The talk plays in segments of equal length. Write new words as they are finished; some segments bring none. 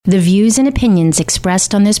The views and opinions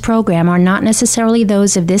expressed on this program are not necessarily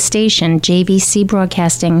those of this station, JVC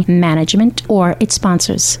Broadcasting Management, or its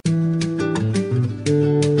sponsors.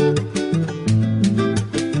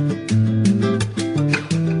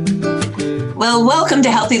 Well, welcome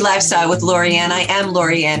to Healthy Lifestyle with Lorianne. I am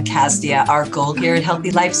Lorianne Casdia. Our goal here at Healthy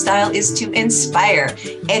Lifestyle is to inspire,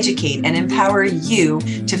 educate, and empower you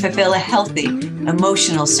to fulfill a healthy,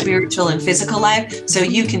 emotional, spiritual, and physical life so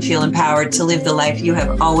you can feel empowered to live the life you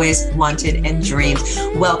have always wanted and dreamed.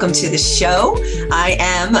 Welcome to the show. I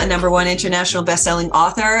am a #1 international best-selling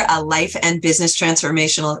author, a life and business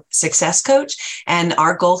transformational success coach, and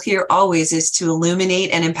our goal here always is to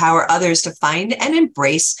illuminate and empower others to find and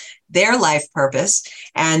embrace their life purpose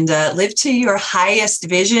and live to your highest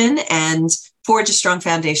vision and forge a strong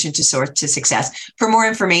foundation to soar to success. For more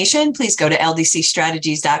information, please go to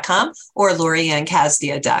ldcstrategies.com or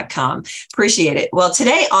loriannecasdia.com. Appreciate it. Well,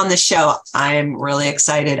 today on the show, I'm really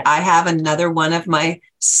excited. I have another one of my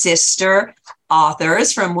sister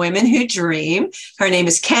authors from Women Who Dream. Her name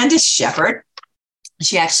is Candace Shepherd.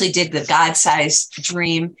 She actually did the God-Sized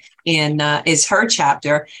Dream is her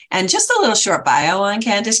chapter. And just a little short bio on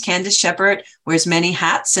Candace. Candace Shepherd wears many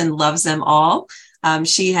hats and loves them all.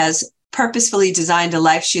 She has purposefully designed a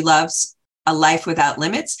life she loves, a life without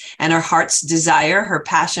limits, and her heart's desire, her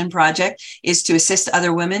passion project, is to assist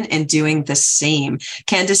other women in doing the same.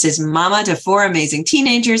 Candace is mama to 4 amazing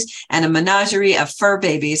teenagers and a menagerie of fur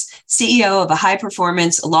babies, CEO of a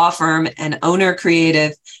high-performance law firm, and owner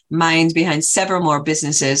creative mind behind several more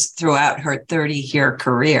businesses throughout her 30-year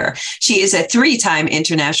career. She is a 3-time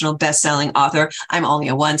international best-selling author. I'm only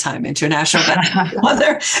a 1-time international best-selling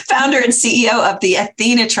author, founder and CEO of the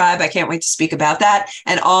Athena Tribe. I can't wait to speak about that.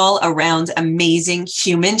 And all around amazing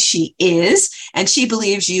human she is. And she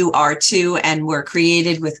believes you are too. And we're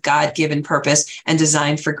created with God-given purpose and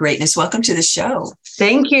designed for greatness. Welcome to the show.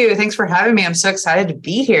 Thank you. Thanks for having me. I'm so excited to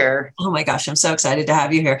be here. Oh my gosh, I'm so excited to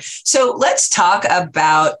have you here. So let's talk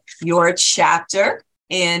about your chapter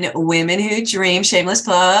in Women Who Dream. Shameless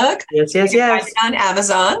plug. Yes. On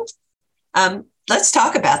Amazon. Let's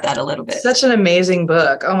talk about that a little bit. Such an amazing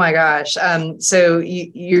book. Oh my gosh. So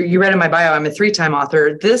you read in my bio, I'm a 3-time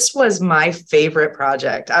author. This was my favorite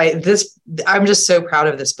project. I'm just so proud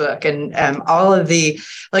of this book, and all of the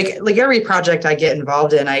like every project I get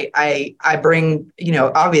involved in, I bring,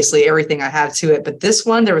 obviously everything I have to it. But this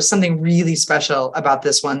one, there was something really special about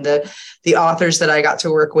this one. The authors that I got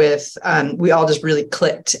to work with, we all just really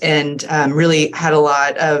clicked and really had a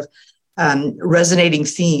lot of resonating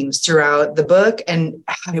themes throughout the book. And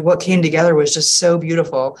what came together was just so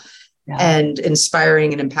beautiful and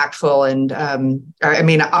inspiring and impactful. And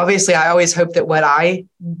obviously, I always hope that what I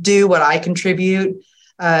do, what I contribute,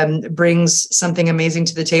 brings something amazing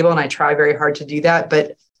to the table. And I try very hard to do that.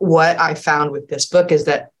 But what I found with this book is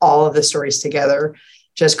that all of the stories together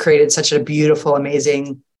just created such a beautiful,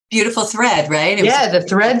 amazing, beautiful thread, right? The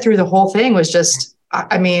thread through the whole thing was just,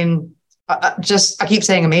 I keep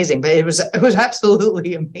saying amazing, but it was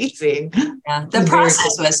absolutely amazing. Yeah, the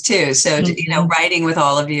process was too. So, writing with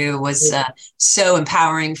all of you was so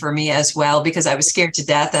empowering for me as well, because I was scared to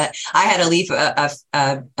death that I had a leap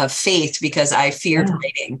of faith because I feared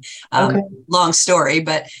writing. Long story,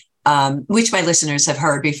 but which my listeners have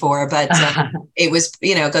heard before, but it was,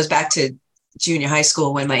 it goes back to junior high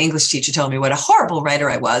school when my English teacher told me what a horrible writer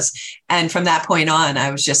I was. And from that point on,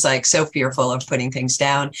 I was just like so fearful of putting things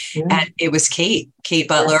down. And it was Kate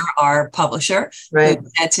Butler, our publisher, who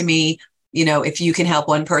said to me, if you can help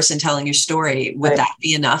one person telling your story, would that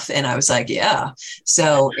be enough? And I was like, yeah.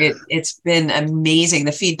 So it's been amazing.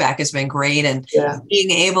 The feedback has been great, and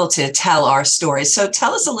being able to tell our stories. So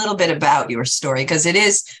tell us a little bit about your story, because it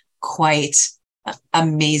is quite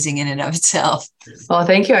amazing in and of itself. Well,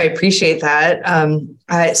 thank you. I appreciate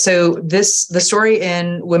that. So the story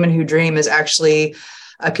in Women Who Dream is actually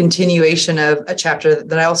a continuation of a chapter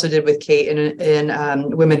that I also did with Kate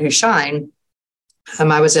in Women Who Shine.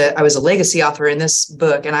 I was a legacy author in this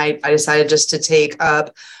book, and I decided just to take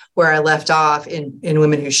up where I left off in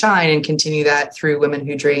Women Who Shine and continue that through Women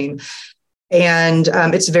Who Dream. And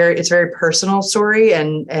it's a very personal story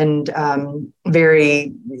and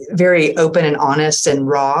very, very open and honest and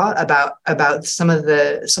raw about some of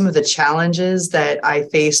the challenges that I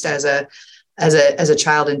faced as a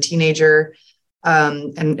child and teenager.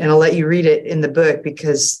 And I'll let you read it in the book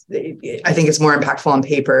because I think it's more impactful on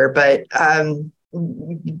paper. But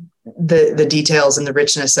the details and the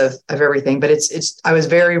richness of everything, but I was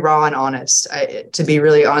very raw and honest, to be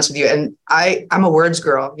really honest with you. And I'm a words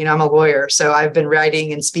girl, I'm a lawyer, so I've been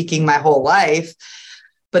writing and speaking my whole life,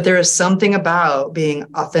 but there is something about being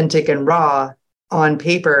authentic and raw on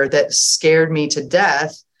paper that scared me to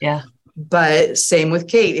death. Yeah. But same with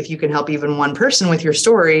Kate, if you can help even one person with your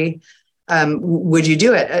story, would you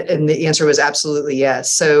do it? And the answer was absolutely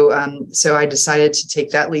yes. So I decided to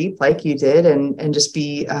take that leap like you did and just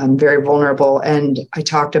be very vulnerable. And I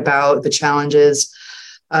talked about the challenges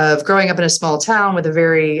of growing up in a small town with a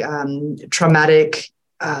very traumatic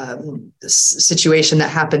situation that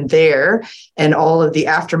happened there and all of the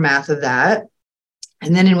aftermath of that.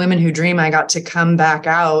 And then in Women Who Dream, I got to come back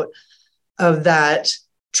out of that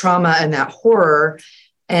trauma and that horror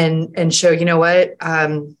and show, you know what,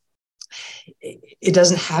 you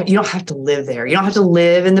don't have to live there. You don't have to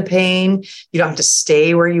live in the pain. You don't have to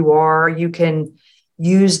stay where you are. You can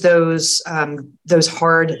use those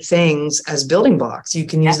hard things as building blocks. You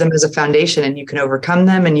can use them as a foundation and you can overcome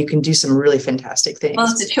them and you can do some really fantastic things. Well,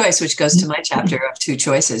 it's a choice, which goes to my chapter of two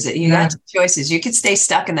choices. You got two choices. You could stay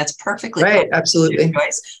stuck and that's perfectly right. Absolutely.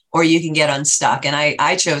 Choice, or you can get unstuck. And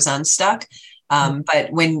I chose unstuck.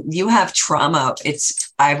 But when you have trauma,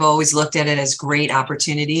 I've always looked at it as great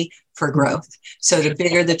opportunity for growth. So the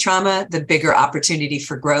bigger the trauma, the bigger opportunity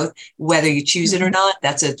for growth, whether you choose it or not,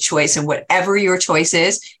 that's a choice. And whatever your choice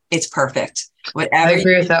is, it's perfect. Whatever. I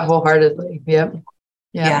agree with that wholeheartedly. Yep.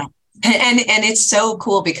 Yeah. And it's so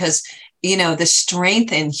cool because, the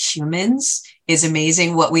strength in humans is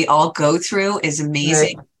amazing. What we all go through is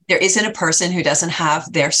amazing. Right. There isn't a person who doesn't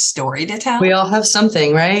have their story to tell. We all have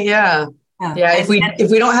something, right? Yeah. Yeah. If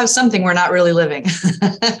we don't have something, we're not really living.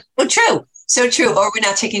 Well, true. So true. Or we're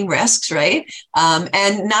not taking risks, right?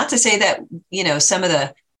 And not to say that, some of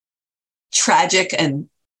the tragic and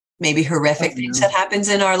maybe horrific things that happens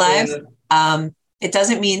in our lives, it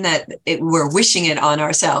doesn't mean that we're wishing it on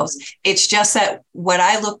ourselves. It's just that what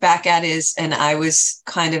I look back at is, and I was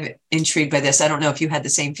kind of intrigued by this, I don't know if you had the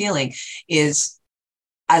same feeling, is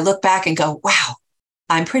I look back and go, wow,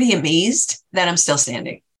 I'm pretty amazed that I'm still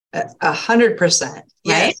standing. 100%.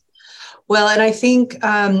 Right. Well, and I think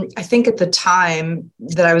at the time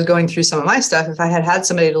that I was going through some of my stuff, if I had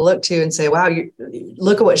somebody to look to and say, wow,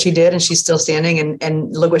 look at what she did and she's still standing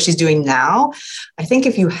and look what she's doing now. I think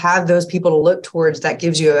if you have those people to look towards, that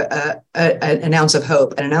gives you an ounce of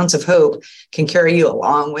hope, and an ounce of hope can carry you a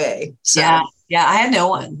long way. So. Yeah. I had no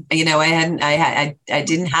one, I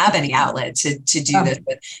didn't have any outlet to do this,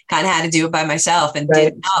 but kind of had to do it by myself and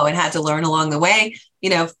didn't know and had to learn along the way.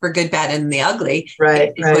 For good, bad, and the ugly.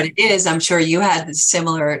 Right. What it is. I'm sure you had the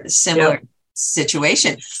similar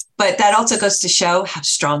situation, but that also goes to show how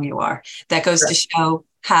strong you are. That goes to show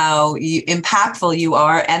how impactful you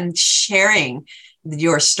are, and sharing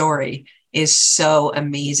your story is so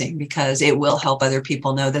amazing because it will help other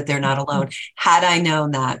people know that they're not alone. Had I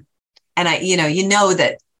known that, and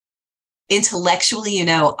that intellectually,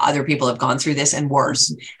 other people have gone through this and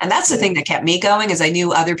worse. And that's the thing that kept me going, is I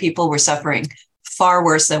knew other people were suffering far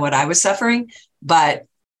worse than what I was suffering, but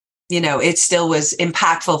it still was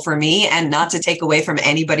impactful for me, and not to take away from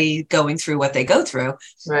anybody going through what they go through.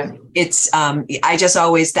 Right. It's, I just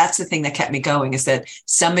always, that's the thing that kept me going, is that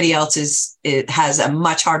somebody else has a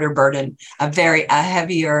much harder burden, a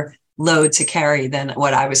heavier load to carry than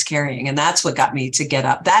what I was carrying. And that's what got me to get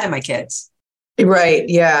up, that and my kids. Right.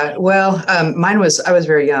 Yeah. Well, I was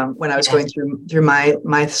very young when I was going through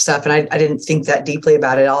my stuff, and I didn't think that deeply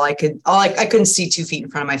about it. I couldn't see 2 feet in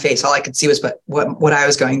front of my face. All I could see was what I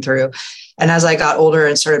was going through. And as I got older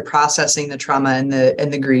and started processing the trauma and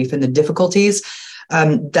the grief and the difficulties,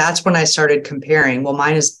 that's when I started comparing. Well,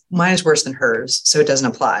 mine is worse than hers, so it doesn't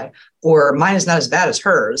apply. Or mine is not as bad as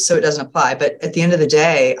hers, so it doesn't apply. But at the end of the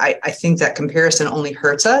day, I think that comparison only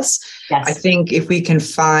hurts us. Yes. I think if we can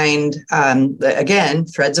find, again,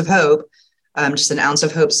 threads of hope, just an ounce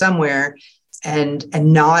of hope somewhere, and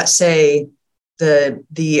not say the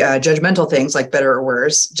judgmental things like better or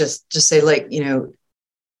worse, just say, like,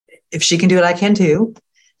 if she can do it, I can too.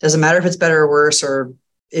 Doesn't matter if it's better or worse or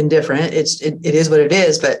indifferent. It is what it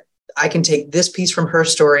is. But I can take this piece from her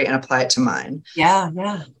story and apply it to mine. Yeah.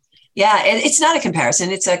 It's not a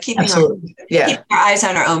comparison. It's keeping our eyes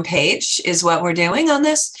on our own page is what we're doing on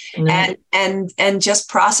this, and just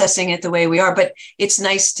processing it the way we are. But it's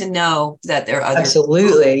nice to know that there are other.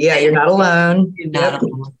 Absolutely. Yeah. You're not alone. You're not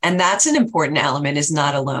alone. And that's an important element, is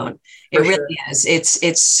not alone. It really is.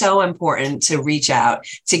 It's so important to reach out,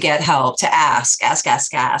 to get help, to ask.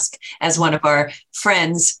 As one of our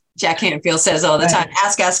friends, Jack Canfield, says all the time,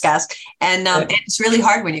 ask. And it's really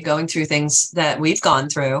hard when you're going through things that we've gone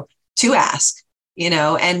through to ask,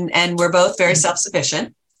 and we're both very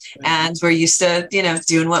self-sufficient, and we're used to,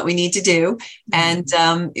 doing what we need to do, and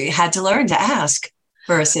had to learn to ask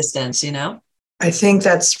for assistance, I think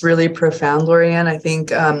that's really profound, Lorianne. I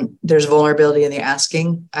think there's vulnerability in the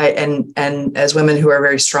asking. And as women who are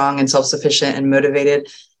very strong and self-sufficient and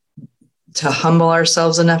motivated, to humble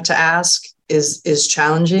ourselves enough to ask is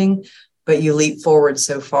challenging, but you leap forward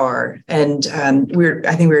so far. And I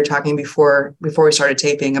think we were talking before we started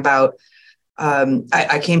taping about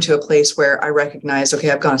I came to a place where I recognized,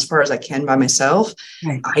 okay, I've gone as far as I can by myself.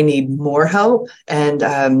 Right. I need more help. And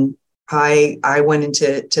I went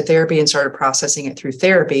into therapy and started processing it through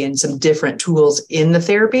therapy and some different tools in the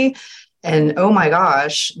therapy. And oh my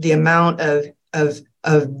gosh, the amount of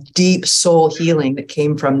deep soul healing that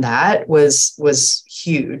came from that was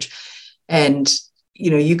huge. And,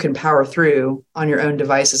 you can power through on your own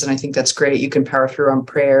devices. And I think that's great. You can power through on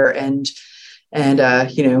prayer and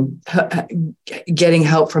getting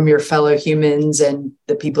help from your fellow humans and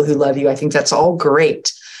the people who love you. I think that's all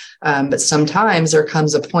great. But sometimes there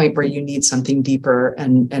comes a point where you need something deeper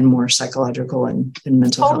and more psychological and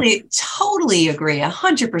mental health. Totally agree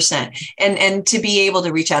 100%. And to be able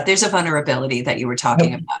to reach out, there's a vulnerability that you were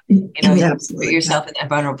talking about, you put yourself in that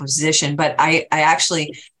vulnerable position. But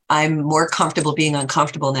I'm more comfortable being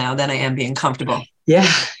uncomfortable now than I am being comfortable. Yeah.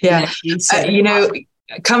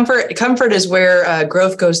 Comfort is where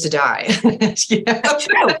growth goes to die. That's true.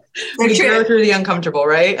 We grow through the uncomfortable,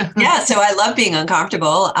 right? Yeah. So I love being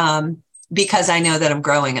uncomfortable because I know that I'm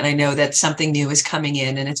growing and I know that something new is coming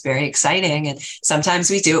in and it's very exciting. And sometimes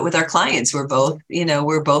we do it with our clients. We're both,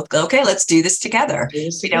 okay, let's do this together.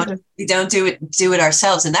 We don't do it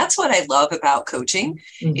ourselves. And that's what I love about coaching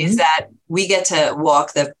is that we get to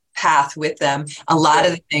walk the path with them. A lot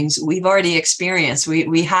of the things we've already experienced.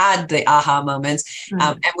 We had the aha moments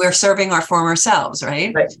and we're serving our former selves,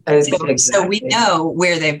 right? So we know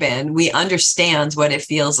where they've been. We understand what it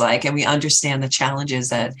feels like and we understand the challenges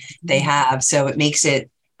that they have. So it makes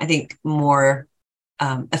it, I think, more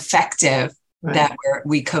effective that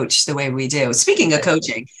we coach the way we do. Speaking of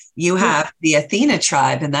coaching, you have the Athena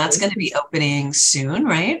Tribe, and that's going to be opening soon,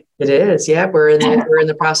 right? It is. Yeah. We're in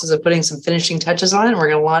the process of putting some finishing touches on it, and we're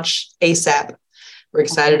going to launch ASAP. We're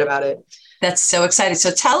excited about it. That's so exciting.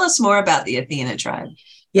 So tell us more about the Athena Tribe.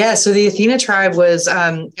 Yeah. So the Athena Tribe was,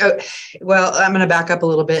 I'm going to back up a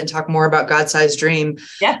little bit and talk more about God-Sized Dream.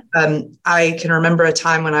 Yeah. I can remember a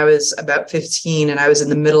time when I was about 15 and I was in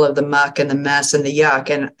the middle of the muck and the mess and the yuck.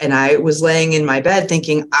 And I was laying in my bed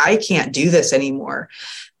thinking, I can't do this anymore.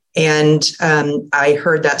 And I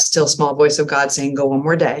heard that still small voice of God saying, go one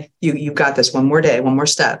more day. You've got this, one more day, one more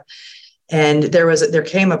step. And there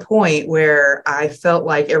came a point where I felt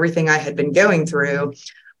like everything I had been going through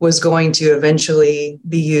was going to eventually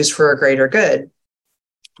be used for a greater good.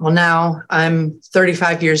 Well, now I'm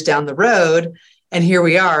 35 years down the road, and here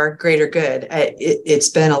we are, greater good. It's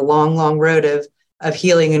been a long, long road of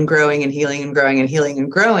healing and growing and healing and growing and healing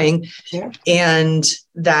and growing. Yeah. And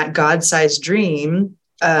that God-sized dream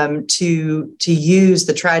to use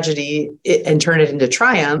the tragedy and turn it into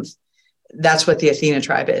triumph, that's what the Athena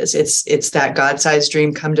Tribe is. It's that God-sized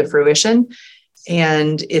dream come to fruition.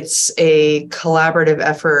 And it's a collaborative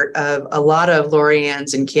effort of a lot of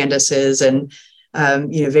Loriannes and Candaces and,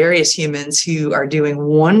 various humans who are doing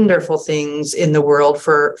wonderful things in the world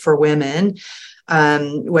for women,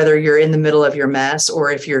 whether you're in the middle of your mess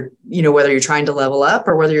or if you're, whether you're trying to level up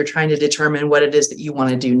or whether you're trying to determine what it is that you want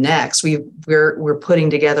to do next. We're putting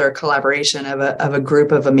together a collaboration of a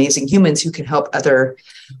group of amazing humans who can help other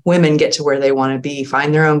women get to where they want to be,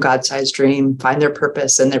 find their own God-sized dream, find their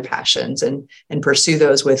purpose and their passions, and pursue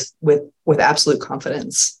those with absolute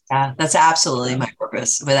confidence. Yeah, that's absolutely my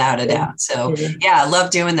purpose, without a doubt. So I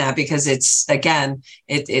love doing that because it's, again,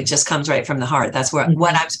 it just comes right from the heart. That's what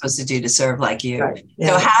I'm supposed to do to serve like you. Right. Yeah.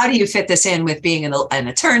 So how do you fit this in with being an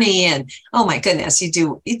attorney? And oh my goodness, you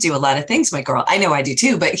do a lot of things, my girl. I know I do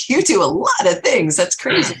too, but you do a lot of things. That's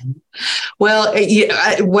crazy. Well,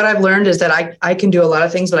 what I've learned is that I can do a lot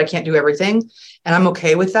of things, but I can't do everything. And I'm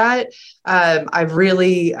okay with that. I've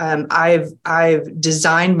really, I've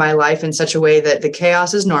designed my life in such a way that the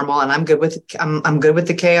chaos is normal, and I'm good with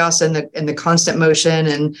the chaos and the constant motion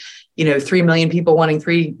and, 3 million people wanting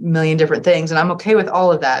 3 million different things. And I'm okay with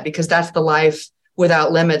all of that because that's the life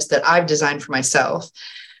without limits that I've designed for myself.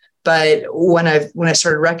 But when I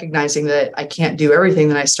started recognizing that I can't do everything,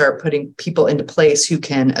 then I start putting people into place who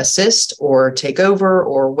can assist or take over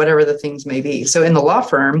or whatever the things may be. So in the law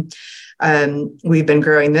firm, we've been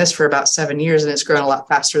growing this for about 7 years, and it's grown a lot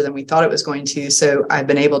faster than we thought it was going to. So I've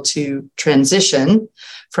been able to transition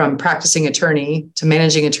from practicing attorney to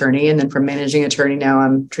managing attorney. And then from managing attorney, now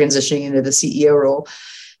I'm transitioning into the CEO role.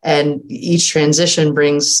 And each transition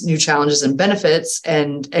brings new challenges and benefits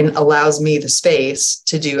and allows me the space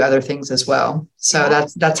to do other things as well. So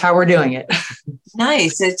that's how we're doing it.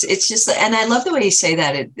 Nice. It's just, and I love the way you say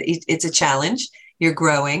that. It's a challenge. You're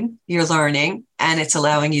growing, you're learning, and it's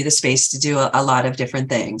allowing you the space to do a lot of different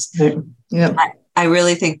things. Yeah. I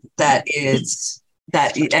really think that is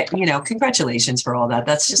that, congratulations for all that.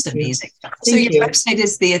 That's just amazing. So your website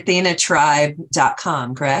is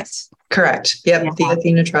theathenatribe.com, correct? Correct. Yep. Yeah.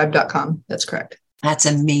 Theathenatribe.com. That's correct. That's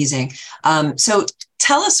amazing. So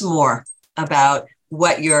tell us more about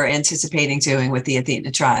what you're anticipating doing with the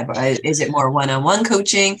Athena Tribe. Is it more one-on-one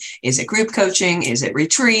coaching? Is it group coaching? Is it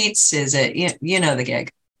retreats? Is it, the gig?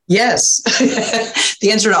 Yes. The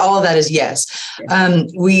answer to all of that is yes.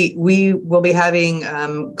 We will be having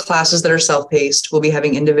classes that are self-paced. We'll be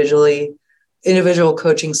having individual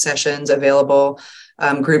coaching sessions available,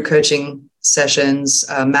 group coaching sessions,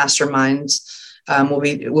 masterminds.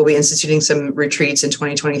 We'll be instituting some retreats in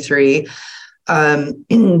 2023.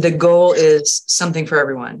 The goal is something for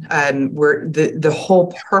everyone. We're the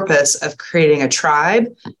whole purpose of creating a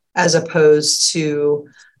tribe, as opposed to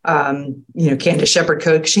Candace Shepherd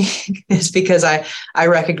coaching, is because I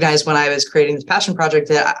recognized when I was creating this passion project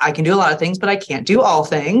that I can do a lot of things, but I can't do all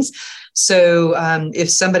things. So if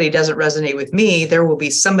somebody doesn't resonate with me, there will be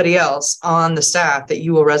somebody else on the staff that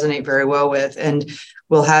you will resonate very well with, and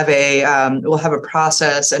we'll have a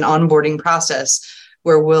process, an onboarding process,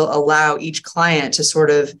 where we'll allow each client to sort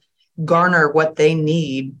of garner what they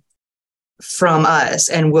need from us,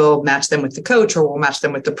 and we'll match them with the coach, or we'll match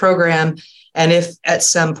them with the program. And if at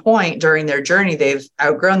some point during their journey they've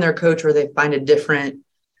outgrown their coach, or they find a different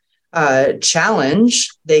challenge,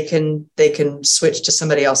 they can switch to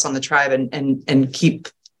somebody else on the tribe and keep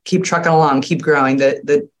trucking along, keep growing.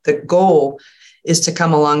 The goal is to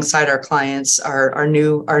come alongside our clients, our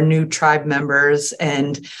new tribe members,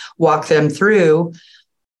 and walk them through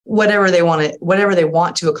whatever they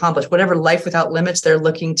want to accomplish, whatever life without limits they're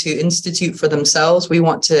looking to institute for themselves. We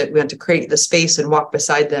want to create the space and walk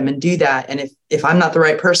beside them and do that. And if I'm not the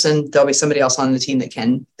right person, there'll be somebody else on the team that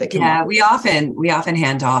can. Yeah, we often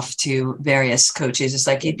hand off to various coaches. It's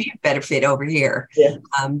like, you'd be a better fit over here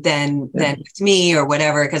than with me or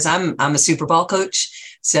whatever, because I'm a Super Bowl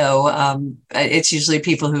coach. So it's usually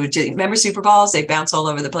people who remember Super Bowls. They bounce all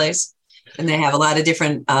over the place, and they have a lot of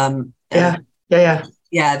different.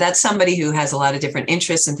 Yeah, that's somebody who has a lot of different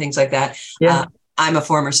interests and things like that. Yeah. I'm a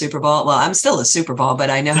former Super Bowl. Well, I'm still a Super Bowl, but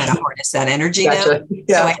I know how to harness that energy now.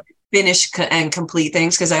 Yeah. So I finish and complete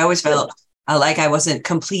things, because I always felt like I wasn't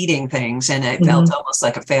completing things, and it felt almost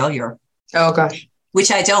like a failure. Oh, gosh. Which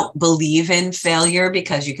I don't believe in failure,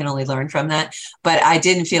 because you can only learn from that. But I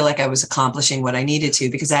didn't feel like I was accomplishing what I needed to,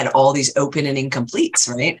 because I had all these open and incompletes,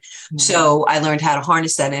 right? Mm-hmm. So I learned how to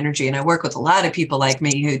harness that energy. And I work with a lot of people like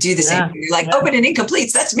me who do the same. You're like, open and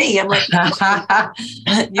incompletes, that's me. I'm like,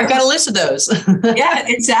 I've got a list of those. Yeah,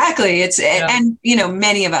 exactly. And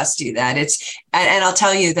many of us do that. And I'll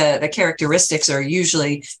tell you, the characteristics are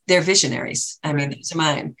usually, they're visionaries. I mean, those are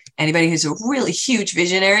mine. Anybody who's a really huge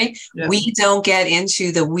visionary, we don't get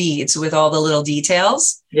into the weeds with all the little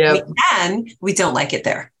details. Yeah. We don't like it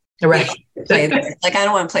there. Right. Play there. Like, I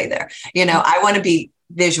don't want to play there. I want to be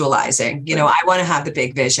visualizing, I want to have the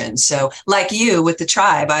big vision. So like you with the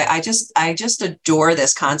tribe, I just adore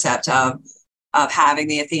this concept of having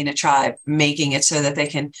the Athena Tribe, making it so that they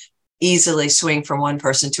can easily swing from one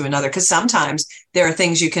person to another. Because sometimes there are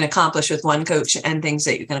things you can accomplish with one coach and things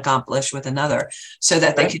that you can accomplish with another, so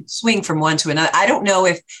that they can swing from one to another. I don't know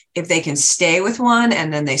if they can stay with one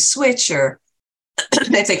and then they switch, or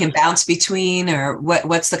if they can bounce between, or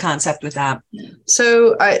what's the concept with that?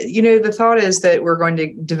 So, the thought is that we're going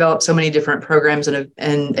to develop so many different programs and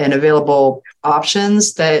available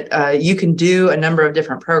options that you can do a number of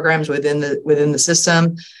different programs within the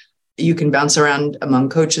system. You can bounce around among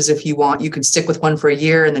coaches if you want. You can stick with one for a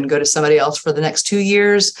year and then go to somebody else for the next 2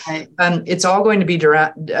 years. Right. It's all going to be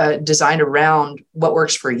designed around what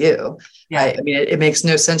works for you. Yeah. I mean, it makes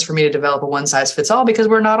no sense for me to develop a one size fits all, because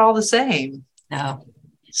we're not all the same. No,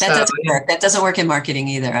 that doesn't work. That doesn't work in marketing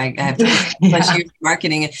either. I have much years in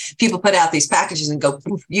marketing, and people put out these packages and go,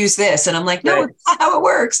 use this. And I'm like, no, that's not how it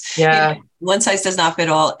works. Yeah. One size does not fit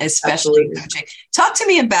all, especially coaching. Talk to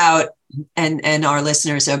me about, and our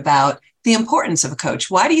listeners, about the importance of a coach.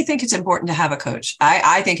 Why do you think it's important to have a coach?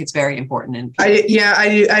 I think it's very important.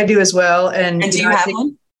 I do as well. And do you have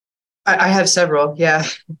one? I have several. Yeah.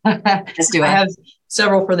 Let's do it. I have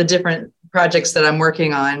several for the different projects that I'm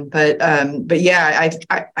working on, but yeah,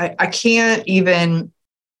 I can't even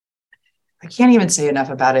say enough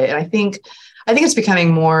about it. And I think it's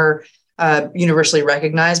becoming more universally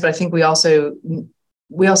recognized, but I think we also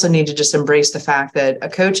we also need to just embrace the fact that a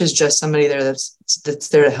coach is just somebody there that's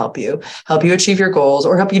there to help you achieve your goals,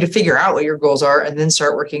 or help you to figure out what your goals are and then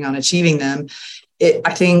start working on achieving them.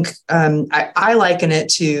 I think I liken it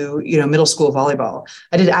to, middle school volleyball.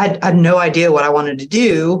 I had no idea what I wanted to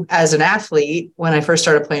do as an athlete when I first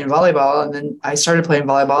started playing volleyball. And then I started playing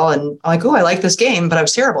volleyball and I'm like, oh, I like this game, but I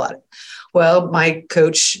was terrible at it. Well, my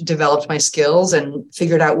coach developed my skills and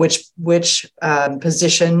figured out which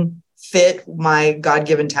position fit my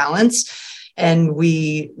God-given talents. And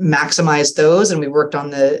we maximized those and we worked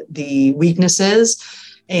on the weaknesses,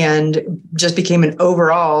 and just became an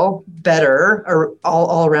overall better or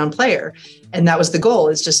all around player. And that was the goal,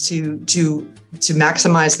 is just to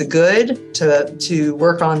maximize the good, to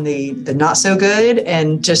work on the not so good,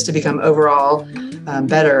 and just to become overall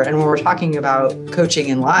better. And when we're talking about coaching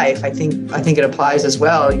in life, I think it applies as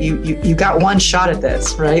well. You got one shot at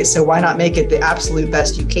this, right? So why not make it the absolute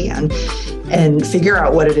best you can, and figure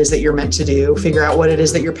out what it is that you're meant to do, figure out what it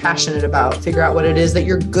is that you're passionate about, figure out what it is that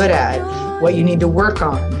you're good at, what you need to work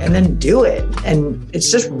on, and then do it. And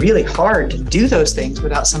it's just really hard to do those things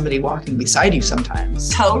without somebody walking beside you sometimes.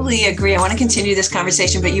 Totally agree. I want to continue this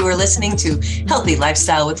conversation, but you were listening to Healthy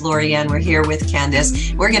Lifestyle with Lorianne. We're here with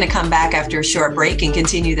Candace. We're going to come back after a short break and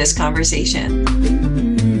continue this conversation.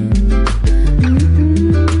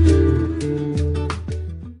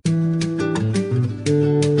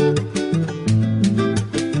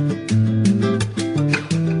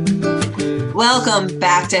 Welcome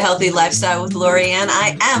back to Healthy Lifestyle with Lorianne.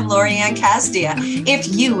 I am Lorianne Casdia.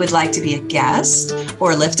 If you would like to be a guest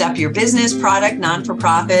or lift up your business, product,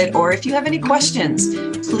 non-for-profit, or if you have any questions,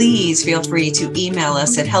 please feel free to email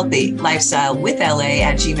us at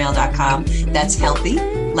healthylifestylewithla@gmail.com. That's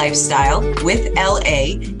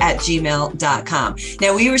healthylifestylewithla@gmail.com.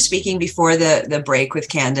 Now, we were speaking before the break with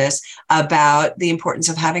Candace about the importance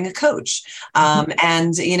of having a coach.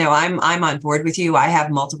 And, I'm on board with you. I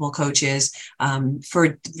have multiple coaches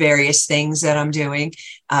for various things that I'm doing,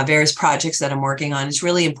 various projects that I'm working on. It's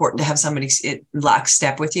really important to have somebody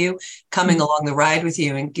lockstep with you, coming along the ride with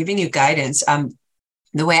you and giving you guidance.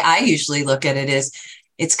 The way I usually look at it is,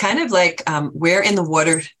 it's kind of like we're in the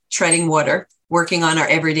water, treading water, working on our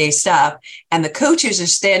everyday stuff. And the coaches are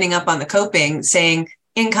standing up on the coping saying,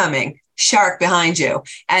 incoming, shark behind you.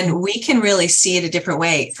 And we can really see it a different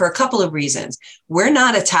way for a couple of reasons. We're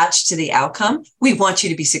not attached to the outcome. We want you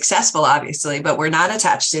to be successful, obviously, but we're not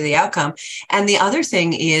attached to the outcome. And the other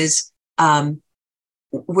thing is,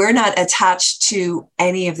 we're not attached to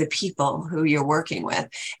any of the people who you're working with.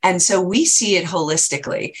 And so we see it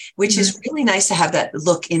holistically, which is really nice to have that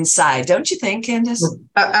look inside. Don't you think, Candace?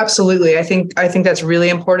 Absolutely. I think that's really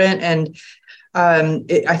important. And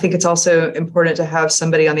I think it's also important to have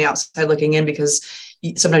somebody on the outside looking in, because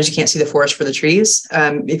sometimes you can't see the forest for the trees.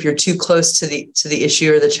 If you're too close to the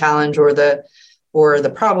issue or the challenge or the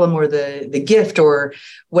problem or the gift or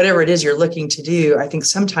whatever it is you're looking to do, I think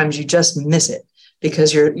sometimes you just miss it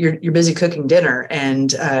because you're busy cooking dinner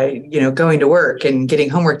and going to work and getting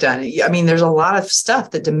homework done. I mean, there's a lot of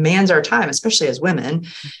stuff that demands our time, especially as women.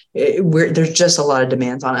 There's just a lot of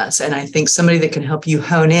demands on us, and I think somebody that can help you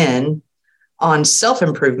hone in on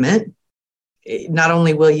self-improvement, not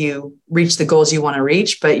only will you reach the goals you want to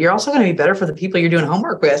reach, but you're also going to be better for the people you're doing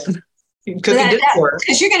homework with.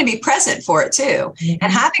 Because you're going to be present for it too.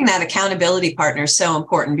 And having that accountability partner is so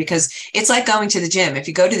important, because it's like going to the gym. If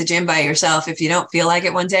you go to the gym by yourself, if you don't feel like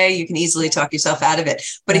it one day, you can easily talk yourself out of it.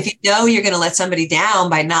 But if you know you're going to let somebody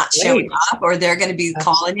down by not showing up, or they're going to be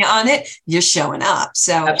calling you on it, you're showing up.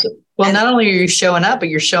 So Absolutely. Well, not only are you showing up, but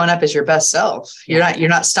you're showing up as your best self. You're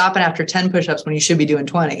not stopping after 10 push-ups when you should be doing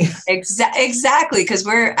 20. Exactly. Because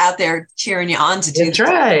we're out there cheering you on to do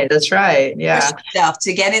that. That's right. Yeah.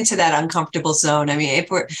 To get into that uncomfortable zone. I mean,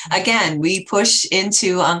 we push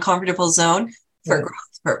into uncomfortable zone for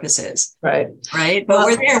growth purposes. Right. But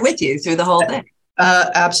we're there with you through the whole thing.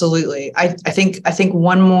 Absolutely. I think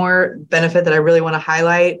one more benefit that I really want to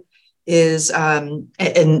highlight is,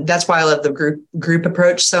 and that's why I love the group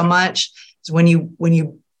approach so much, is when you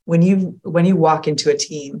walk into a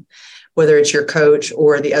team, whether it's your coach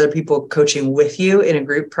or the other people coaching with you in a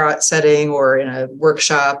group setting or in a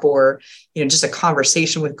workshop or, just a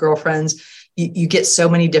conversation with girlfriends, you get so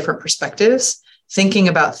many different perspectives, thinking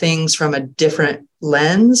about things from a different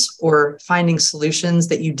lens or finding solutions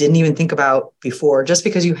that you didn't even think about before, just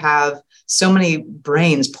because you have so many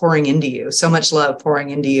brains pouring into you, so much love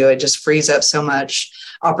pouring into you. It just frees up so much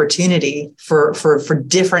opportunity for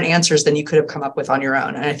different answers than you could have come up with on your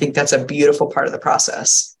own. And I think that's a beautiful part of the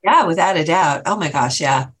process. Yeah, without a doubt. Oh my gosh.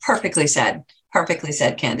 Yeah. Perfectly said,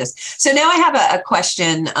 Candace. So now I have a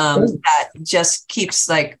question that just keeps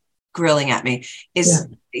grilling at me is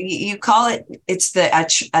you call it, it's the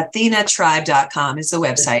AthenaTribe.com is the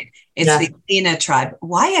website. It's the Athena Tribe.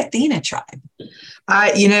 Why Athena Tribe?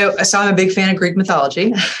 So I'm a big fan of Greek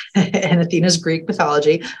mythology and Athena's Greek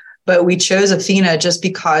mythology, but we chose Athena just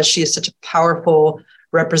because she is such a powerful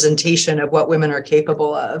representation of what women are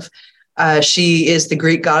capable of. She is the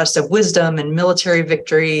Greek goddess of wisdom and military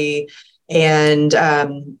victory and,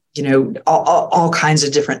 all kinds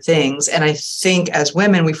of different things. And I think as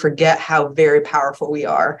women, we forget how very powerful we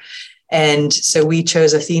are. And so we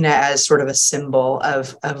chose Athena as sort of a symbol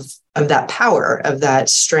of that power, of that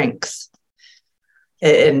strength.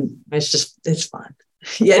 And it's fun.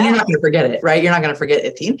 Yeah, and you're not going to forget it, right? You're not going to forget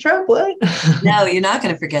Athena Tribe. What? No, you're not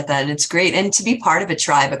going to forget that. And it's great. And to be part of a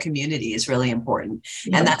tribe, a community is really important.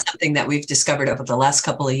 Yeah. And that's something that we've discovered over the last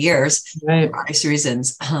couple of years, right, for various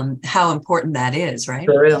reasons, how important that is, right?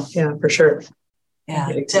 For real. Yeah, for sure. Yeah.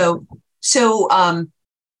 So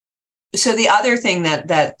the other thing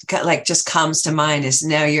that like just comes to mind is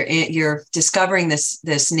now you're discovering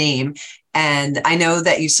this name. And I know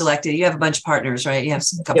that you have a bunch of partners, right? You have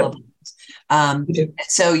a couple of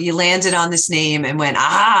so you landed on this name and went,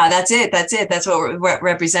 that's it. That's what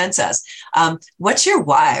represents us. What's your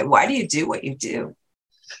why? Why do you do what you do?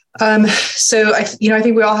 So I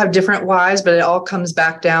think we all have different whys, but it all comes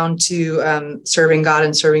back down to serving God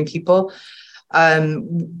and serving people.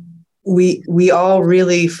 We all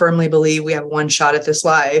really firmly believe we have one shot at this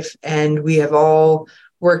life, and we have all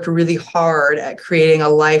worked really hard at creating a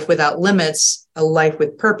life without limits, a life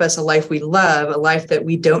with purpose, a life we love, a life that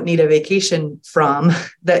we don't need a vacation from,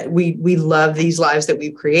 that we love these lives that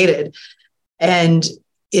we've created. And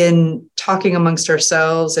in talking amongst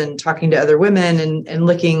ourselves and talking to other women and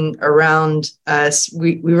looking around us,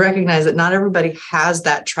 we recognize that not everybody has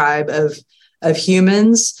that tribe of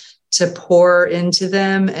humans to pour into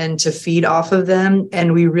them and to feed off of them.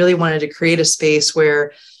 And we really wanted to create a space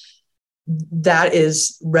where that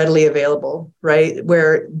is readily available, right?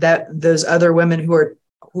 Where those other women who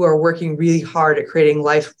are working really hard at creating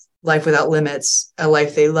life without limits, a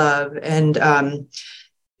life they love, and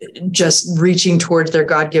just reaching towards their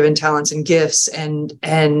God-given talents and gifts and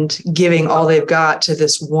giving all they've got to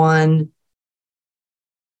this one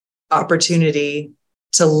opportunity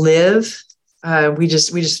to live.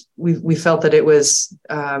 We felt that it was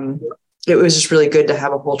just really good to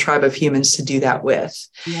have a whole tribe of humans to do that with.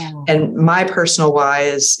 Yeah. And my personal why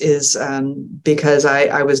is because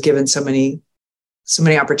I was given so many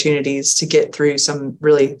opportunities to get through some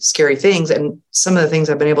really scary things. And some of the things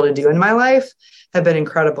I've been able to do in my life have been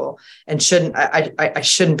incredible and I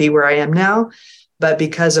shouldn't be where I am now, but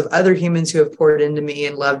because of other humans who have poured into me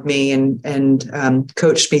and loved me and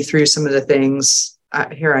coached me through some of the things,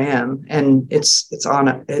 here I am. And it's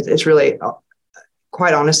really,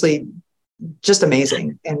 quite honestly, just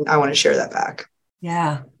amazing. And I want to share that back.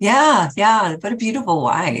 Yeah. What a beautiful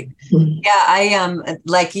why. Mm-hmm. Yeah. I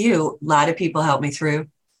like you, a lot of people helped me through,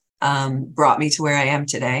 brought me to where I am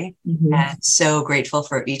today. Mm-hmm. And so grateful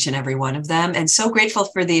for each and every one of them. And so grateful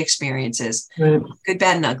for the experiences, right, good,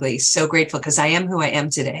 bad, and ugly. So grateful because I am who I am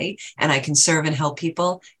today, and I can serve and help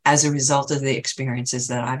people as a result of the experiences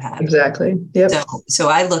that I've had. Exactly. Yep. So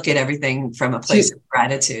I look at everything from a place of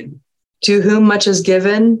gratitude. To whom much is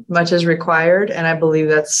given, much is required. And I believe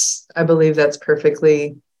that's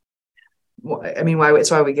perfectly,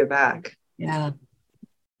 it's why we give back. Yeah.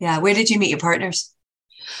 Yeah. Where did you meet your partners?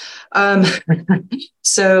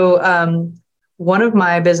 So one of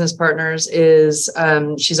my business partners is,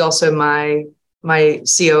 she's also my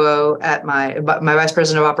COO at my vice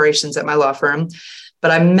president of operations at my law firm,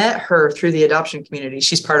 but I met her through the adoption community.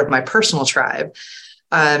 She's part of my personal tribe.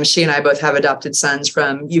 She and I both have adopted sons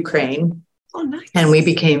from Ukraine. Oh, nice. And we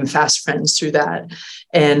became fast friends through that.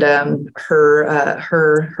 And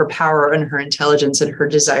her power and her intelligence and her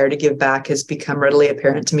desire to give back has become readily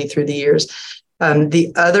apparent to me through the years.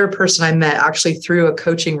 The other person I met actually through a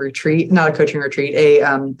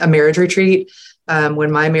marriage retreat.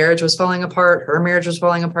 When my marriage was falling apart, her marriage was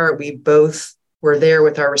falling apart. We both were there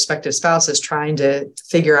with our respective spouses trying to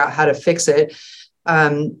figure out how to fix it.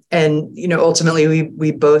 Ultimately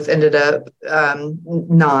we both ended up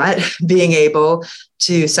not being able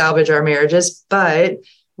to salvage our marriages, but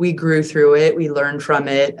we grew through it. We learned from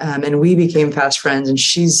it, and we became fast friends. And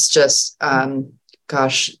she's just,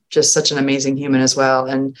 just such an amazing human as well.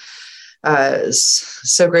 And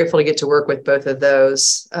so grateful to get to work with both of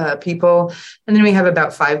those people. And then we have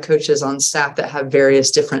about 5 coaches on staff that have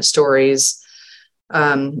various different stories.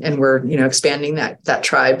 And we're, expanding that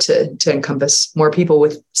tribe to encompass more people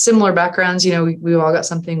with similar backgrounds. We all got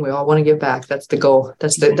something. We all want to give back. That's the goal.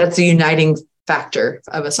 That's the uniting factor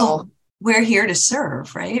of us all. we're here to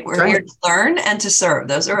serve, right? We're Right. here to learn and to serve.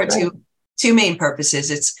 Those are our Right. two main purposes.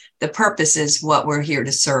 It's the purpose is what we're here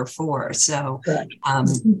to serve for. So, Correct.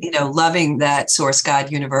 Loving that source,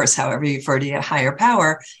 God, universe, however you refer to your higher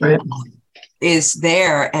power, Right. is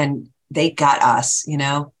there, and they got us.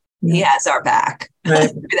 He has our back,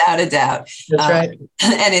 Right. without a doubt. That's right.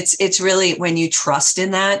 And it's really, when you trust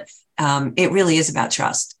in that, it really is about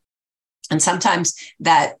trust. And sometimes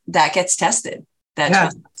that gets tested.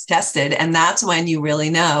 Trust gets tested, and that's when you really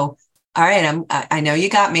know. All right, I know you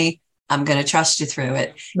got me. I'm going to trust you through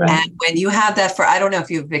it. Right. And when you have that, I don't know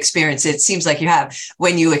if you've experienced it. It seems like you have.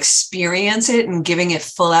 When you experience it and giving it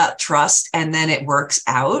full out trust, and then it works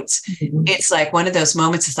out, it's like one of those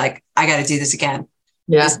moments. It's like, I got to do this again.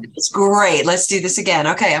 Yeah. It's great. Let's do this again.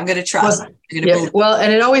 Okay. I'm going to trust. Well,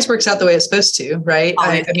 and it always works out the way it's supposed to, right?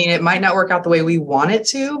 I mean, it might not work out the way we want it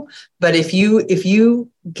to, but if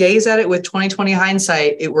you gaze at it with 20/20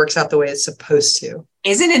 hindsight, it works out the way it's supposed to.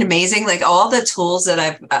 Isn't it amazing? Like all the tools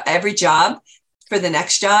that every job for the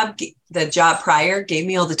next job, the job prior gave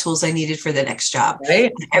me all the tools I needed for the next job.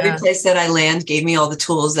 Right. Every place that I land gave me all the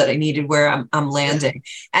tools that I needed where I'm landing.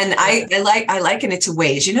 And I liken it to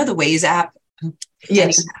Waze. You know, the Waze app?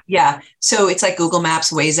 Yes. Yeah. So it's like Google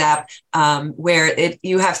Maps, Waze app, where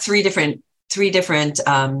you have three different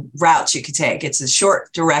routes you could take. It's a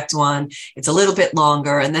short, direct one. It's a little bit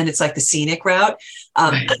longer. And then it's like the scenic route.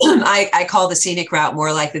 I call the scenic route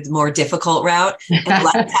more like the more difficult route. And a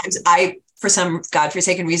lot of times for some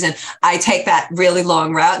godforsaken reason, I take that really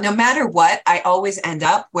long route. No matter what, I always end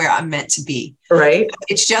up where I'm meant to be. Right.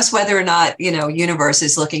 It's just whether or not, universe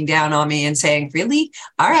is looking down on me and saying, really?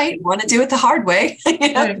 All right, want to do it the hard way?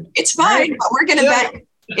 It's fine, but we're going to bet.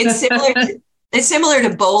 It's similar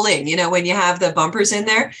to bowling, when you have the bumpers in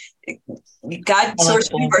there. God, source,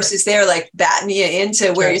 universe is there, like batting you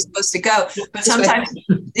into where you're supposed to go. But sometimes,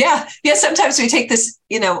 sometimes we take this,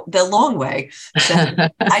 the long way. So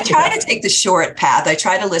I try to take the short path. I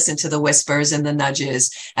try to listen to the whispers and the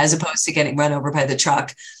nudges as opposed to getting run over by the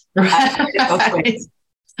truck. I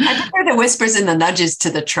prefer the whispers and the nudges to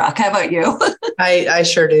the truck. How about you? I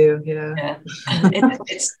sure do. Yeah.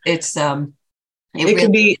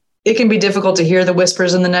 It can be difficult to hear the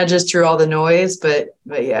whispers and the nudges through all the noise, but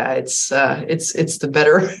yeah, it's the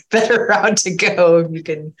better route to go.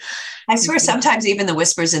 I swear sometimes even the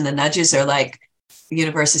whispers and the nudges are like the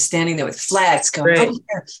universe is standing there with flags going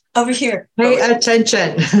over here. Pay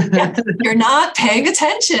attention. You're not paying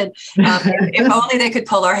attention. If only they could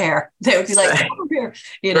pull our hair. They would be like, over here.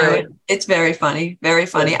 It's very funny, very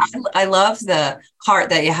funny. I love the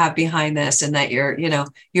heart that you have behind this, and that you're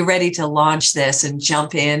ready to launch this and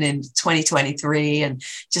jump in 2023 and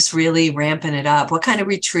just really ramping it up. What kind of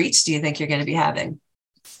retreats do you think you're going to be having?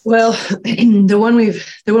 Well, the one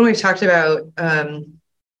we've talked about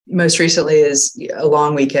most recently is a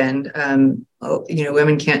long weekend.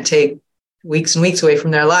 Women can't take weeks and weeks away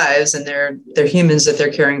from their lives, and they're humans that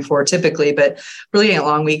they're caring for typically, but really at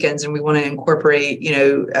long weekends. And we want to incorporate,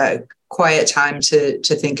 quiet time to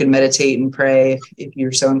think and meditate and pray if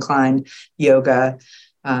you're so inclined, yoga,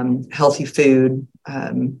 healthy food,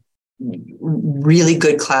 really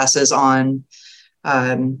good classes on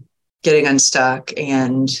getting unstuck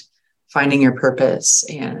and finding your purpose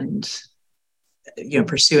and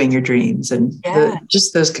pursuing your dreams, and the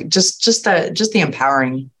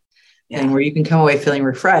empowering thing where you can come away feeling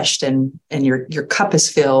refreshed and your cup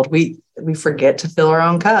is filled. We forget to fill our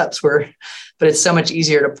own cups. But it's so much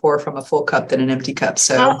easier to pour from a full cup than an empty cup.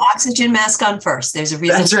 So oxygen mask on first. There's a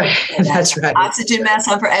reason. That's right. That's right. Oxygen mask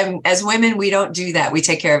on first. And as women, we don't do that. We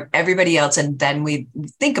take care of everybody else, and then we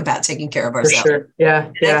think about taking care of ourselves. For sure.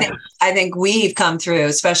 Yeah. I think we've come through,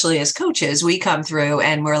 especially as coaches, we come through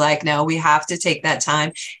and we're like, no, we have to take that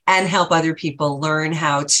time and help other people learn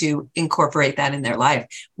how to incorporate that in their life.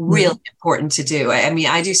 Really important to do. I mean,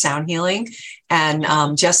 I do sound healing,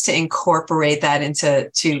 and just to incorporate that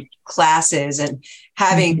into classes and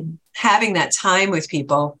having that time with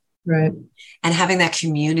people, right, and having that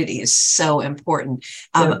community is so important.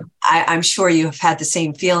 I'm sure you have had the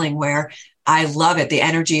same feeling where I love it. The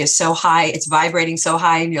energy is so high, it's vibrating so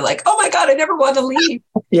high, and you're like, oh my God, I never want to leave.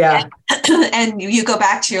 Yeah. And you go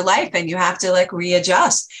back to your life and you have to like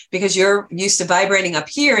readjust because you're used to vibrating up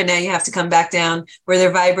here, and now you have to come back down where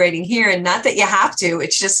they're vibrating here. And not that you have to,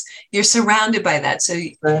 it's just you're surrounded by that. So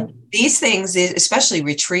these things, especially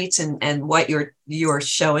retreats and what you're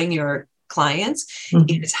showing your clients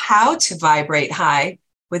is how to vibrate high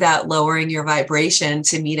without lowering your vibration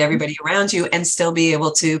to meet everybody around you and still be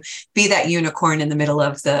able to be that unicorn in the middle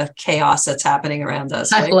of the chaos that's happening around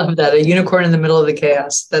us. Right? I love that. A unicorn in the middle of the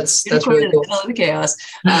chaos. That's really cool. In the middle of the chaos.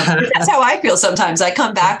 That's how I feel sometimes. I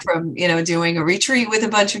come back from, doing a retreat with a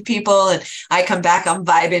bunch of people, and I come back, I'm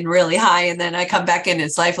vibing really high. And then I come back in,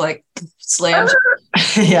 it's life like slams.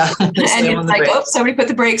 Yeah. And it's like, oh, somebody put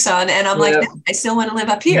the brakes on. And I'm like, no, I still want to live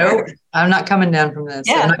up here. Nope, I'm not coming down from this.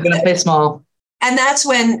 Yeah. I'm not going to play small. And that's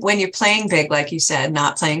when you're playing big, like you said,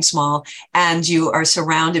 not playing small, and you are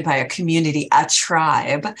surrounded by a community, a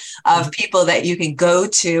tribe of people that you can go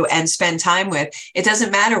to and spend time with. It doesn't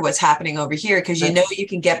matter what's happening over here, because you know you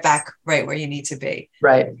can get back right where you need to be.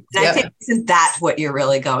 Right. And I think, isn't that what you're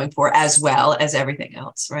really going for, as well as everything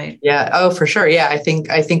else, right? Yeah. Oh, for sure. Yeah. I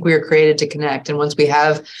think we were created to connect. And once we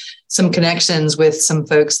have some connections with some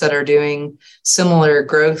folks that are doing similar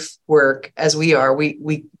growth work as we are,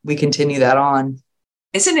 we continue that on.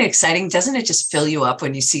 Isn't it exciting? Doesn't it just fill you up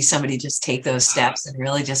when you see somebody just take those steps and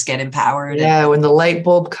really just get empowered? Yeah. When the light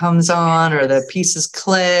bulb comes on or the pieces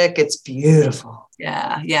click, it's beautiful.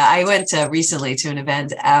 Yeah. Yeah. I went recently to an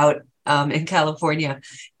event out in California,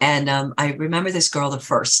 and I remember this girl the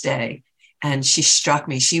first day. And she struck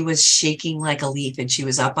me. She was shaking like a leaf, and she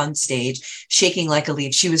was up on stage shaking like a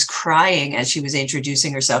leaf. She was crying as she was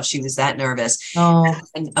introducing herself. She was that nervous. Oh.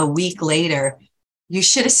 And a week later, you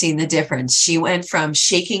should have seen the difference. She went from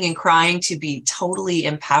shaking and crying to be totally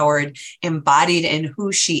empowered, embodied in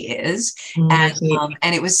who she is. Mm-hmm.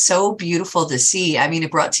 And it was so beautiful to see. I mean, it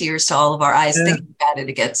brought tears to all of our eyes. Yeah. Thinking about it,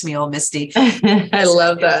 it gets me all misty. I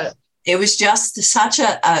love that. It was just such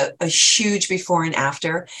a huge before and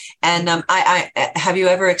after. And I have you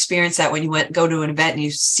ever experienced that when you go to an event and you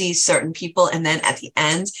see certain people, and then at the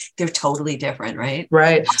end, they're totally different, right?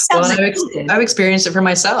 Right. Well, I've experienced it for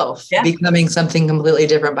myself, becoming something completely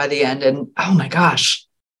different by the end. And oh my gosh,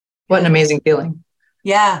 what an amazing feeling.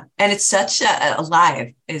 Yeah. And it's such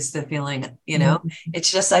alive is the feeling, Mm-hmm.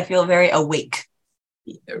 It's just, I feel very awake.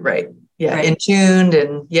 Right. Yeah. Right? In tuned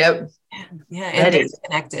and yep. Yeah, and very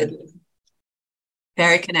connected.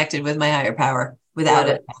 Very connected with my higher power, without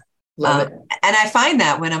it. Love it. And I find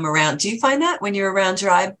that when I'm around, do you find that when you're around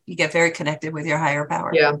tribe, you get very connected with your higher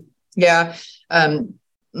power? Yeah. Yeah.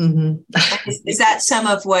 Mm-hmm. Is that some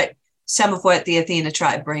of what the Athena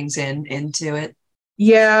tribe brings into it?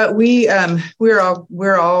 Yeah,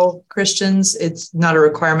 we're all Christians. It's not a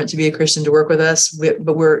requirement to be a Christian to work with us,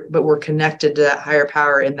 but we're connected to that higher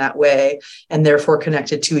power in that way, and therefore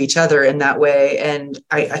connected to each other in that way. And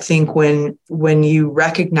I think when you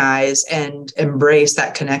recognize and embrace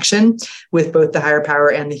that connection with both the higher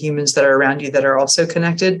power and the humans that are around you that are also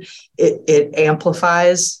connected, it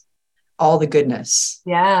amplifies all the goodness.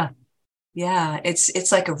 Yeah, yeah,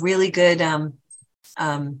 it's like a really good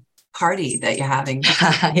party that you're having.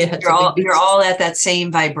 Yeah, you're all at that same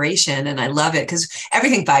vibration, and I love it because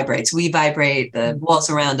everything vibrates. We vibrate, the walls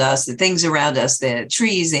around us, the things around us, the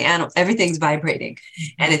trees, the animals, everything's vibrating.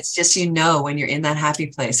 And it's just, when you're in that happy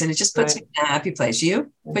place, and it just puts me in a happy place. You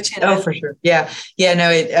put you in for sure. Yeah. No,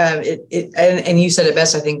 it and you said it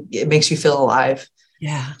best. I think it makes you feel alive.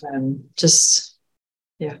 Yeah.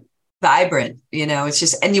 Vibrant, it's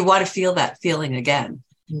just, and you want to feel that feeling again.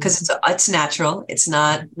 Because it's natural. It's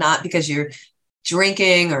not because you're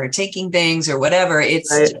drinking or taking things or whatever. It's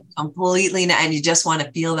completely, and you just want to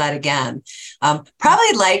feel that again.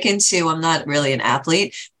 Probably likened to, I'm not really an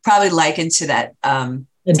athlete, probably likened to that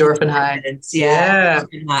endorphin high. Yeah.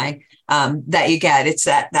 Endorphin high that you get. It's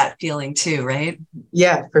that feeling too, right?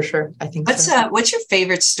 Yeah, for sure. I think what's your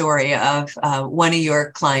favorite story of one of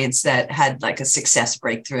your clients that had like a success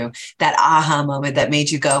breakthrough, that aha moment that made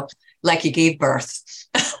you go like you gave birth?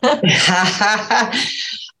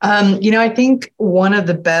 I think one of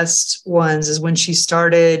the best ones is when she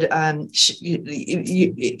started,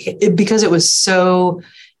 because it was so,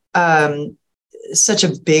 such a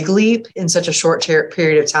big leap in such a short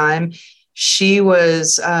period of time. She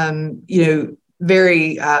was,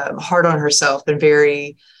 very hard on herself and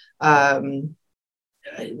very,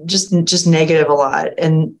 just negative a lot.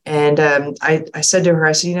 And I said to her,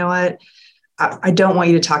 I said, you know what? I don't want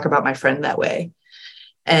you to talk about my friend that way.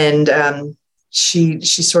 And she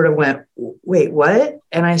sort of went, wait, what?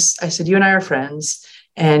 And I said, you and I are friends,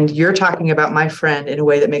 and you're talking about my friend in a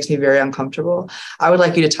way that makes me very uncomfortable. I would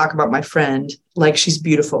like you to talk about my friend like she's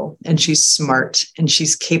beautiful and she's smart and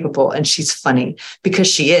she's capable and she's funny, because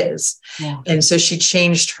she is. Yeah. And so she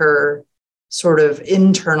changed her sort of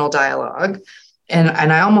internal dialogue. And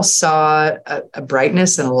I almost saw a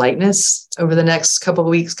brightness and a lightness over the next couple of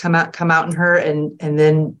weeks come out in her. And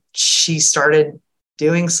then she started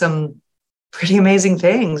doing some pretty amazing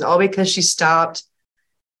things, all because she stopped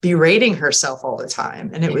berating herself all the time.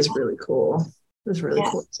 And it was really cool. It was really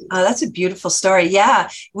cool. Oh, that's a beautiful story. Yeah.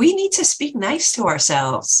 We need to speak nice to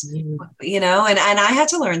ourselves, and I had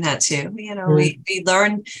to learn that too. We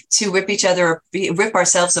learn to rip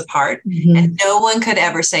ourselves apart, and no one could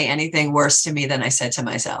ever say anything worse to me than I said to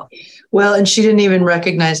myself. Well, and she didn't even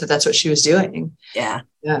recognize that that's what she was doing. Yeah.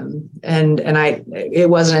 It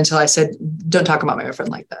wasn't until I said, don't talk about my friend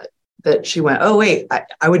like that she went, oh, wait,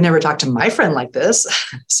 I would never talk to my friend like this.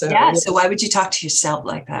 So why would you talk to yourself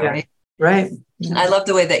like that? Right. Right. I love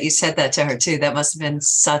the way that you said that to her too. That must have been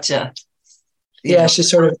such a, she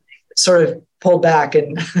sort of pulled back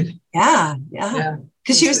and yeah.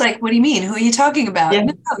 Because she was like, what do you mean? Who are you talking about? Yeah.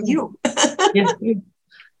 No, you.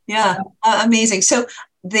 Yeah. Amazing. So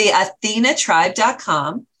the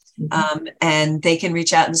athenatribe.com, and they can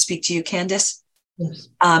reach out and speak to you, Candace. Yes.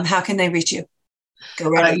 How can they reach you?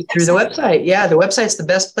 Go right through the website. Yeah, the website's the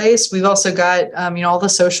best place. We've also got, all the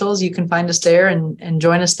socials. You can find us there and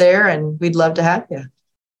join us there, and we'd love to have you.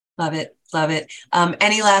 Love it. Love it.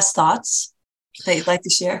 Any last thoughts that you'd like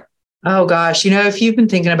to share? Oh gosh, if you've been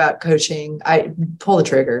thinking about coaching, pull the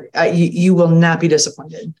trigger. You will not be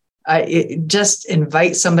disappointed. Just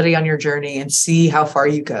invite somebody on your journey and see how far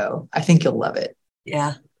you go. I think you'll love it.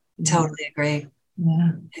 Yeah, totally agree.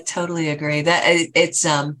 Yeah, I totally agree. That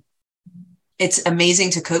it's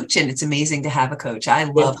amazing to coach, and it's amazing to have a coach. I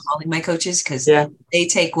love calling my coaches because they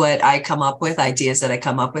take what I come up with, ideas that I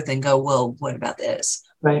come up with, and go, well, what about this?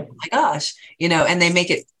 Right. Oh my gosh, and they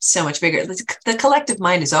make it so much bigger. The collective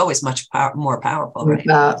mind is always much more powerful, right?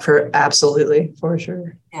 For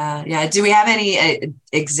sure. Yeah. Do we have any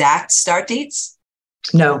exact start dates?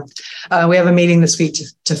 No, we have a meeting this week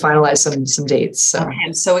to finalize some dates. So. Okay,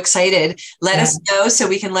 I'm so excited. Let us know so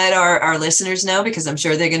we can let our listeners know, because I'm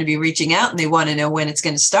sure they're going to be reaching out and they want to know when it's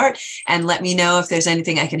going to start. And let me know if there's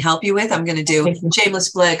anything I can help you with. I'm going to do shameless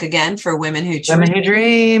plug again for Women Who Dream. Women Who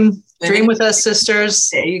Dream. Dream with us, sisters.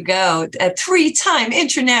 There you go. A 3-time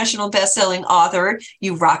international best-selling author.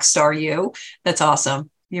 You rock star, you. That's awesome.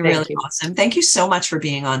 You're really awesome. Thank you so much for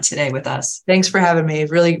being on today with us. Thanks for having me.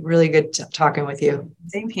 Really, really good talking with you.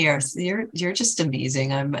 Same here. You're just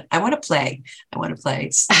amazing. I want to play.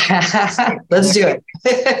 Let's do it.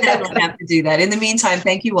 I don't have to do that. In the meantime,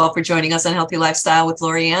 thank you all for joining us on Healthy Lifestyle with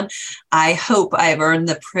Lorianne. I hope I have earned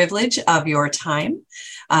the privilege of your time.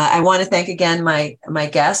 I want to thank again my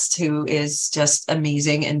guest, who is just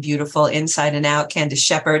amazing and beautiful inside and out, Candace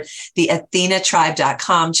Shepard, the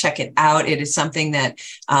athenatribe.com. Check it out. It is something that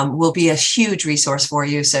will be a huge resource for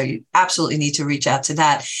you. So you absolutely need to reach out to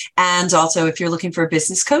that. And also, if you're looking for a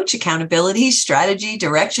business coach, accountability, strategy,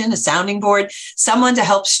 direction, a sounding board, someone to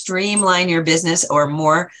help streamline your business or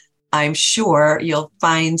more, I'm sure you'll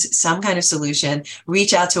find some kind of solution.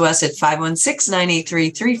 Reach out to us at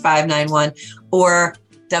 516-983-3591 or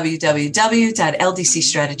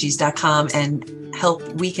www.ldcstrategies.com, and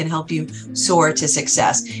we can help you soar to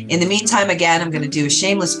success. In the meantime, again, I'm going to do a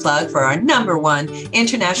shameless plug for our #1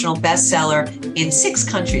 international bestseller in 6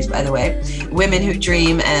 countries, by the way, Women Who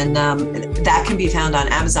Dream. And that can be found on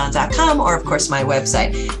Amazon.com or, of course, my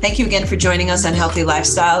website. Thank you again for joining us on Healthy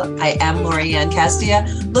Lifestyle. I am Lorianne Castia.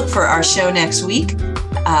 Look for our show next week.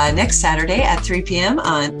 Next Saturday at 3 p.m.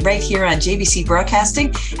 right here on JVC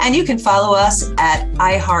Broadcasting. And you can follow us at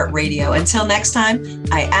iHeartRadio. Until next time,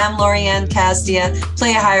 I am Lorianne Casdia.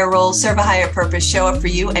 Play a higher role, serve a higher purpose, show up for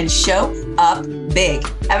you, and show up big.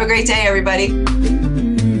 Have a great day, everybody.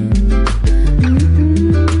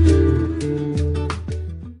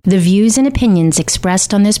 The views and opinions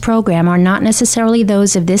expressed on this program are not necessarily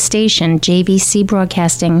those of this station, JVC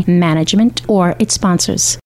Broadcasting Management, or its sponsors.